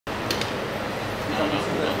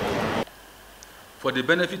For the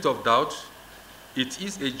benefit of doubt, it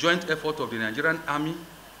is a joint effort of the Nigerian Army,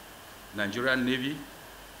 Nigerian Navy,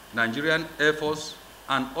 Nigerian Air Force,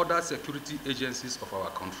 and other security agencies of our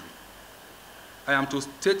country. I am to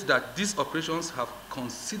state that these operations have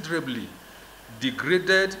considerably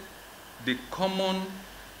degraded the common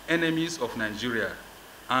enemies of Nigeria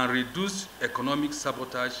and reduced economic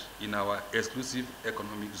sabotage in our exclusive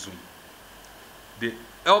economic zone. The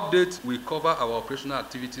update will cover our operational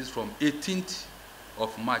activities from 18th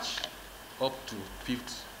of March up to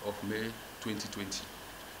 5th of May 2020.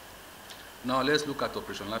 Now let's look at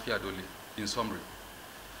Operation Lafiya Dole in summary.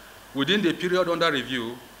 Within the period under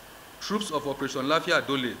review, troops of Operation Lafiya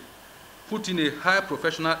Dole put in a high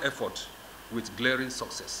professional effort with glaring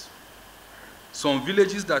success. Some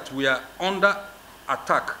villages that were under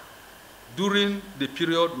attack during the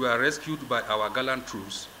period were rescued by our gallant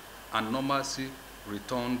troops and normalcy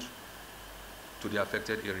returned to the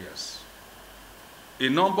affected areas. A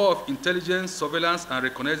number of intelligence, surveillance, and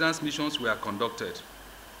reconnaissance missions were conducted,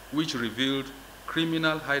 which revealed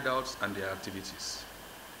criminal hideouts and their activities.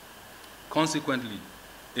 Consequently,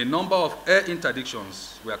 a number of air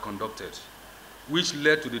interdictions were conducted, which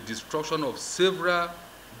led to the destruction of several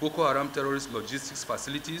Boko Haram terrorist logistics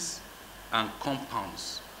facilities and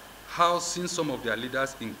compounds, housing some of their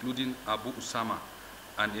leaders, including Abu Usama,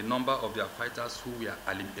 and a number of their fighters who were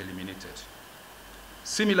eliminated.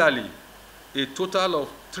 Similarly, a total of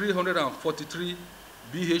 343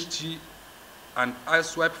 BHT and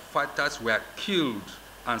ISWAP fighters were killed,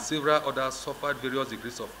 and several others suffered various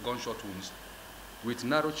degrees of gunshot wounds with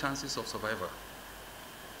narrow chances of survival.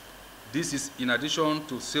 This is in addition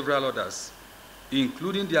to several others,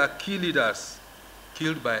 including their key leaders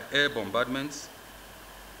killed by air bombardments.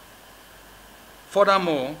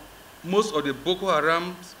 Furthermore, most of the Boko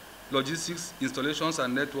Haram logistics installations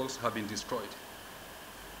and networks have been destroyed,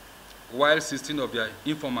 while 16 of their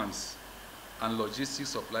informants and logistics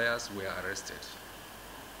suppliers were arrested.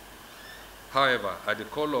 However, at the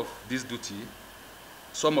call of this duty,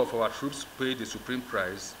 some of our troops paid the supreme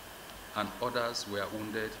price and others were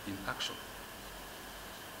wounded in action.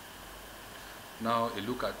 Now a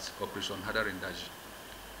look at Operation Hadarin Daji.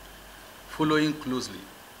 Following closely,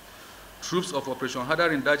 troops of Operation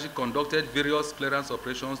Hadarin Daji conducted various clearance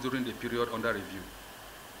operations during the period under review.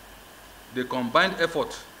 The combined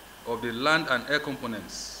effort of the land and air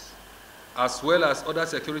components, as well as other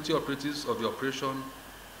security operatives of the operation,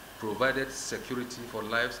 provided security for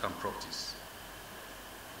lives and properties.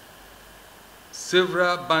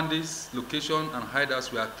 Several bandits' locations and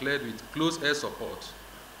hideouts were cleared with close air support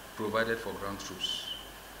provided for ground troops.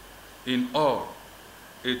 In all,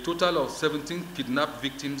 a total of 17 kidnapped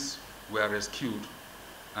victims were rescued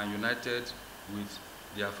and united with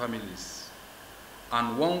their families,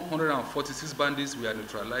 and 146 bandits were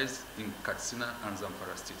neutralized in Katsina and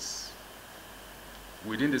Zamfara states.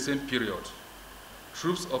 Within the same period,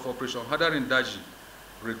 troops of Operation Hadarin Daji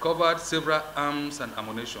recovered several arms and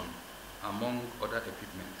ammunition, among other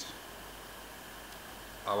equipment.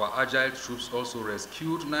 Our agile troops also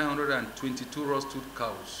rescued 922 roasted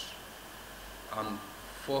cows and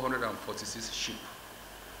 446 sheep.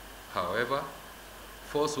 However,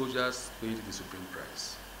 4 soldiers paid the supreme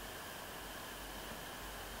price.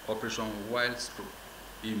 Operation Wild Stroke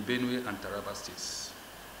in Benue and Taraba states.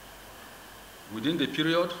 Within the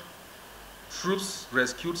period, troops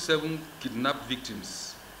rescued 7 kidnapped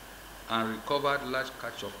victims and recovered large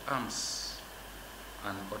catch of arms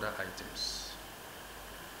and other items.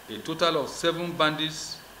 A total of 7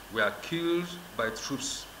 bandits were killed by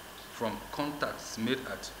troops from contacts made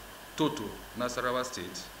at Toto, Nasarawa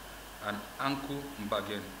State, and Anku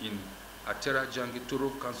Mbagen in Atera Jangi Toro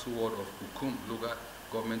Council Ward of Ukum Loga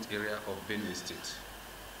Government Area of Benue State.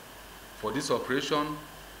 For this operation,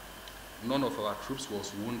 none of our troops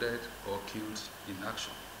was wounded or killed in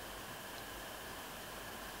action.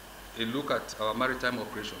 A look at our maritime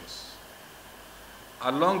operations.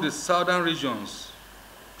 Along the southern regions,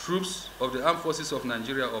 troops of the Armed Forces of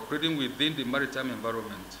Nigeria operating within the maritime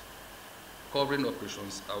environment, covering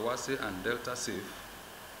operations Awase and Delta Safe,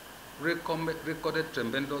 recorded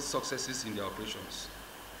tremendous successes in their operations.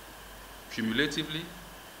 Cumulatively,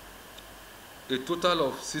 a total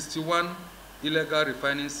of 61 illegal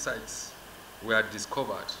refining sites were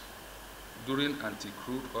discovered during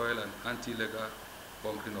anti-crude oil and anti-illegal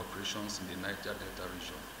bunkering operations in the Niger Delta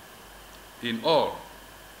region. In all,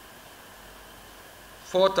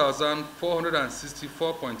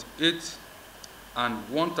 4,464.8 and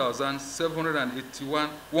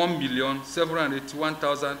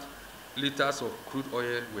 1,781,000 liters of crude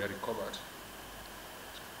oil were recovered.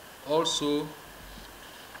 Also,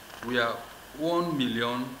 we are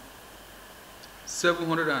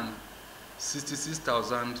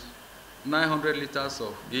 1,766,900 liters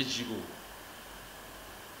of HGO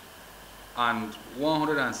and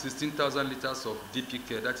 116,000 liters of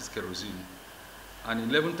DPK, that is kerosene, and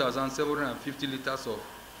 11,750 liters of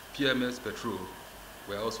PMS petrol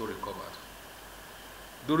were also recovered.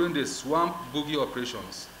 During the swamp boogie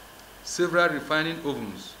operations, several refining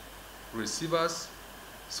ovens, receivers,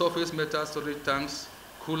 surface metal storage tanks,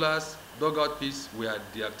 coolers, dugout pits were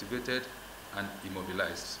deactivated and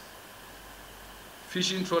immobilized.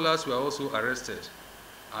 Fishing trawlers were also arrested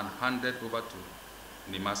and handed over to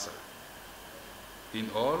Nimasa. In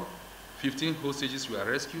all, 15 hostages were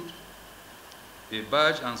rescued, a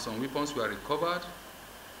barge and some weapons were recovered,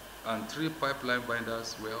 and 3 pipeline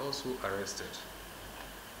binders were also arrested.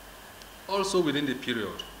 Also within the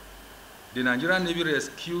period, the Nigerian Navy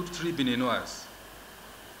rescued 3 Beninois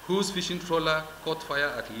whose fishing trawler caught fire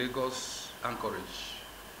at Lagos anchorage.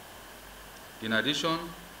 In addition,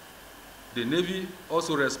 the Navy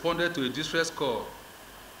also responded to a distress call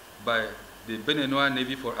by the Beninois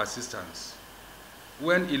Navy for assistance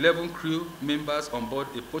when 11 crew members on board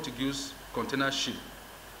a Portuguese container ship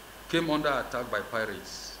came under attack by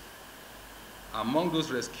pirates. Among those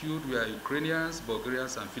rescued were Ukrainians,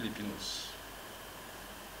 Bulgarians, and Filipinos.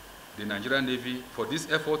 The Nigerian Navy, for this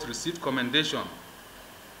effort, received commendation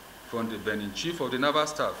from the Benin Chief of the Naval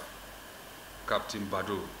Staff, Captain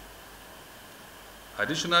Bado.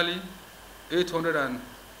 Additionally,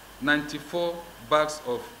 894 bags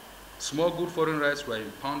of small good foreign rice were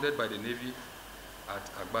impounded by the Navy at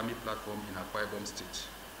Agbami platform in Akwa Ibom State.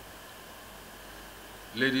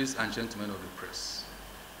 Ladies and gentlemen of the press,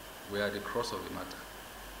 we are at the cross of the matter.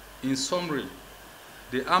 In summary,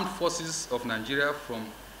 the armed forces of Nigeria from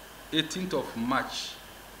 18th of March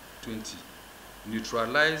 20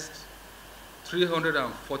 neutralized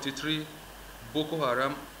 343 Boko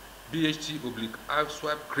Haram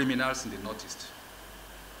BHT/ISWAP criminals in the Northeast,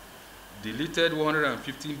 deleted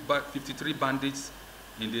 153 bandits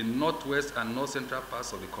in the northwest and north-central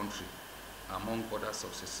parts of the country, among other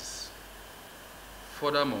successes.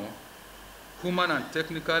 Furthermore, human and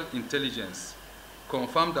technical intelligence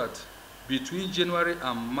confirmed that between January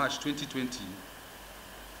and March 2020,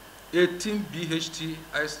 18 BHT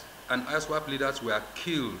and ISWAP leaders were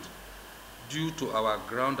killed due to our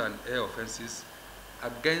ground and air offenses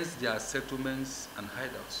against their settlements and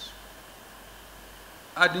hideouts.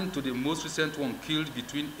 Adding to the most recent one killed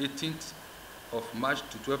between 18th of March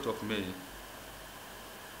to 12th of May,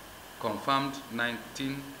 confirmed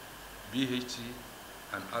 19 BHT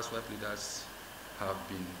and ISWAP leaders have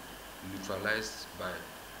been neutralized by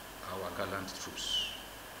our gallant troops.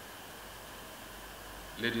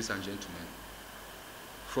 Ladies and gentlemen,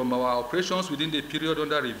 from our operations within the period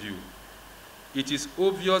under review, it is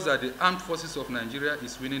obvious that the armed forces of Nigeria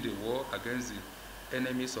is winning the war against the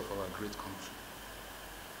enemies of our great country.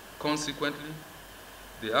 Consequently,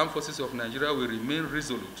 the armed forces of Nigeria will remain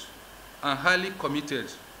resolute and highly committed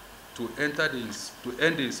to end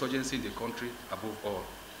the insurgency in the country above all,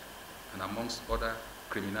 and amongst other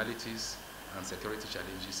criminalities and security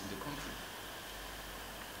challenges in the country.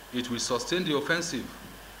 It will sustain the offensive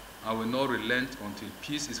and will not relent until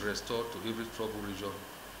peace is restored to every troubled region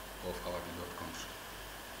of our beloved country.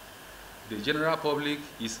 The general public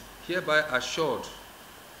is hereby assured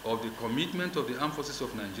of the commitment of the armed forces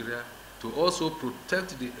of Nigeria to also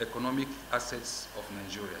protect the economic assets of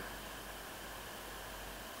Nigeria.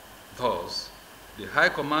 Thus, the High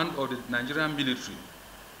Command of the Nigerian military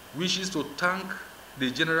wishes to thank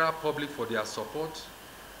the general public for their support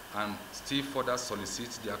and still further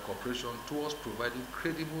solicit their cooperation towards providing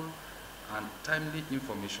credible and timely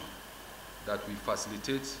information that will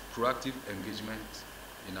facilitate proactive engagement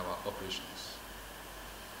in our operations.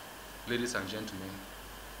 Ladies and gentlemen,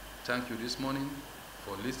 thank you this morning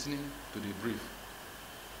for listening to the brief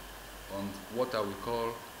on what I will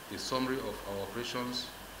call a summary of our operations,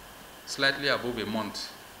 slightly above a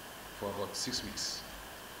month for about 6 weeks.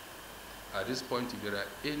 At this point, if there are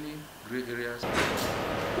any gray areas,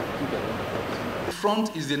 the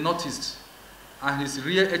front is the Northeast, and his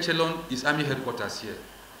rear echelon is Army headquarters here.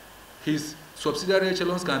 His subsidiary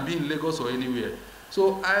echelons can be in Lagos or anywhere.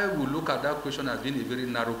 So I will look at that question as being a very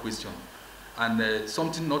narrow question, and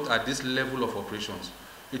something not at this level of operations.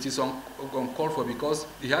 It is uncalled for because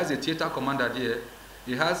he has a theater commander there,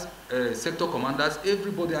 he has sector commanders,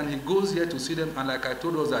 everybody, and he goes here to see them. And like I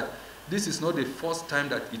told us that this is not the first time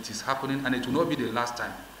that it is happening, and it will not be the last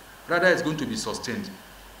time. Rather, it's going to be sustained.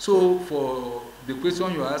 So for the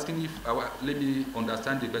question you are asking, let me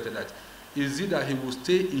understand it better, that is it that he will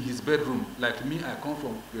stay in his bedroom, like me, I come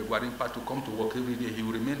from Gwarimpa to come to work every day, he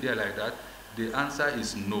will remain there like that, The answer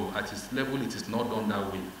is no. At his level, it is not done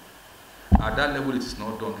that way. At that level, it is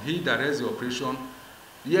not done. He directs the operation,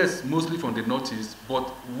 yes, mostly from the northeast,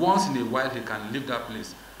 but once in a while, he can leave that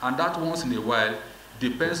place. And that once in a while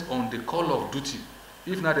depends on the call of duty.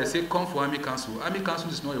 If now they say come for Army Council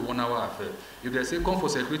is not a 1 hour affair. If they say come for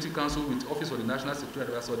Security Council with Office of the National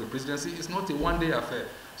Security Advisor or the Presidency, it's not a 1 day affair.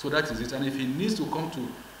 So that is it. And if he needs to come to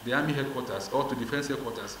the Army headquarters or to Defense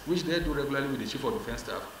headquarters, which they do regularly with the Chief of Defense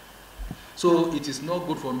Staff. So it is not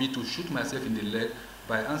good for me to shoot myself in the leg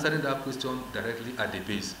by answering that question directly at the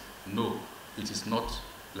base. No, it is not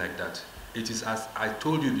like that. It is, as I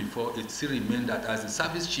told you before, it still remains that as a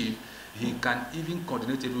service chief, he can even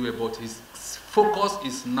coordinate everywhere, but his focus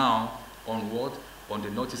is now on what? On the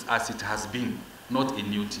notice as it has been, not a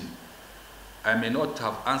new thing. I may not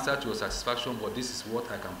have answered to your satisfaction, but this is what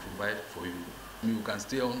I can provide for you. You can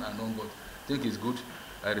stay on and on, but I think it's good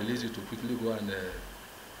I release you to quickly go and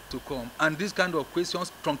to come. And these kind of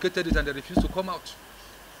questions truncated it and they refused to come out.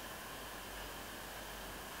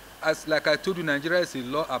 As like I told you, Nigeria is a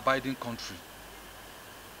law-abiding country.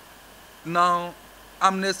 Now,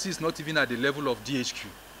 amnesty is not even at the level of DHQ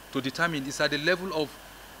to determine. It's at the level of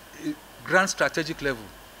grand strategic level.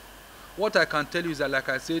 What I can tell you is that, like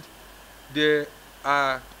I said, there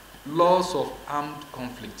are laws of armed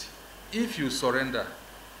conflict. If you surrender,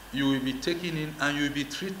 you will be taken in and you will be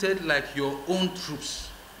treated like your own troops.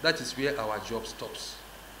 That is where our job stops.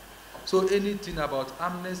 So anything about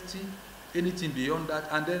amnesty, anything beyond that,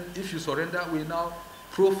 and then if you surrender, we now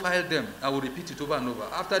profile them. I will repeat it over and over.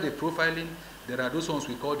 After the profiling, there are those ones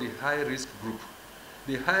we call the high-risk group.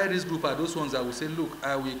 The high-risk group are those ones that will say, look,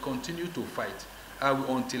 I will continue to fight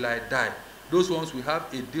until I die. Those ones, we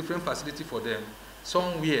have a different facility for them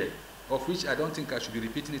somewhere, of which I don't think I should be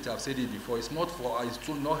repeating it. I've said it before. It's not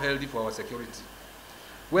healthy for our security.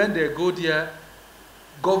 When they go there,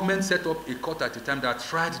 government set up a court at the time that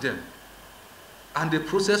tried them, and the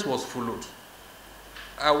process was followed.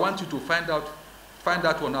 I want you to find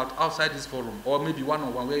that one out outside this forum, or maybe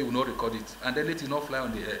one-on-one where you will not record it, and then let it not fly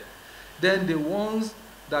on the air. Then the ones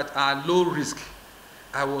that are low risk,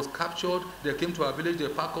 I was captured, they came to our village, they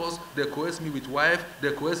packed us, they coerced me with wife,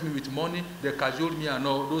 they coerced me with money, they cajoled me and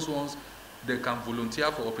all. Those ones, they can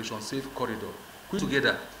volunteer for Operation Safe Corridor. Put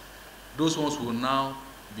together, those ones will now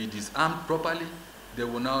be disarmed properly, they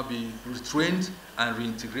will now be retrained and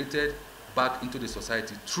reintegrated back into the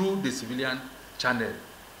society through the civilian channel.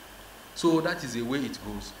 So that is the way it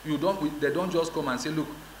goes. They don't just come and say, look,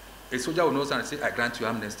 a soldier will not stand and say, I grant you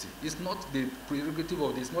amnesty. It's not the prerogative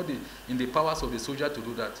of this, it's not in the powers of the soldier to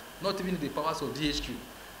do that. Not even in the powers of DHQ.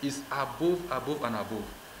 It's above and above.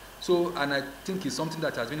 So, and I think it's something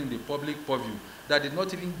that has been in the public purview that did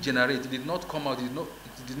not even generate, it did not come out,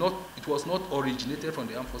 it was not originated from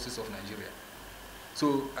the armed forces of Nigeria.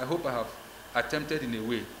 So I hope I have attempted in a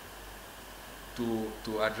way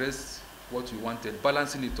to address what you wanted,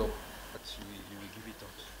 balancing it up, but you will give it up.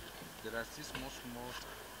 There are still small.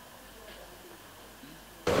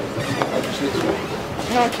 I appreciate you.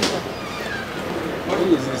 What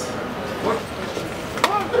is this? What?